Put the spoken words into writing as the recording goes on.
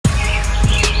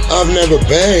I've never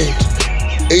banged.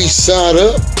 East side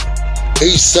up,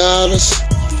 east siders.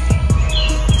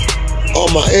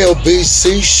 On my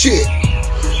LBC shit.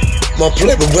 My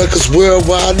Playboy Records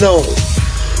worldwide known.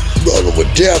 Rolling with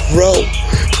Death Row.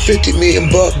 50 million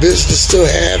buck business still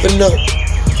having no.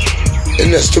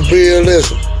 And that's the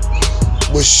realism.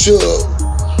 With Suge,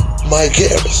 Mike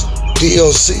Harris,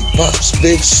 DOC, Pops,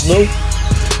 Big Snoop,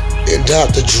 and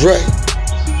Dr. Dre.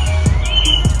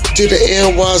 To the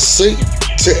NYC,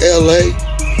 to LA,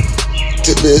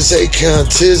 to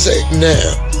U.S.A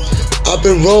now. I've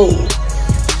been rolling.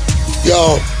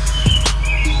 Y'all,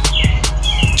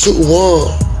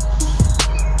 2-1.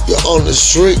 You're on the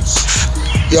streets.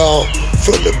 Y'all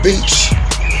from the beach.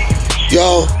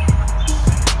 Y'all,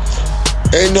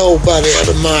 ain't nobody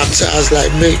ever mob ties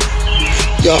like me.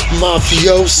 Y'all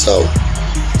mafioso,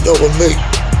 know with me.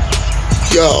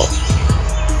 Y'all,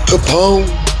 Capone,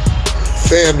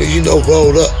 family, you know,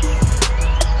 rolled up.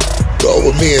 Roll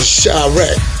with me in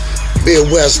Chirac,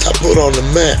 Midwest, I put on the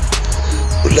map.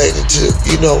 Related to,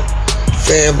 you know,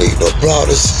 family, you know,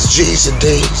 brothers, G's and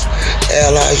D's,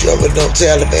 allies, you ever know,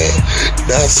 Taliban,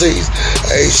 Nazis,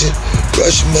 Asian,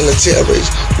 Russian militaries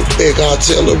with big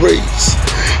artilleries.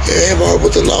 And him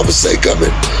with the U.S.A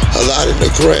Government, a lot in the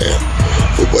ground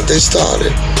for what they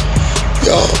started.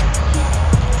 Y'all,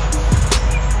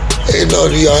 ain't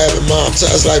none of y'all having mob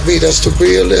ties like me, that's the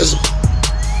realism.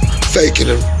 Faking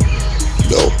them, you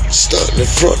know, stunting in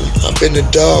front of them. I've been the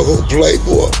Dogghouse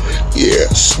Playboy, yeah,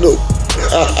 Snoop,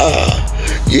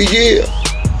 yeah,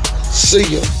 see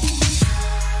ya.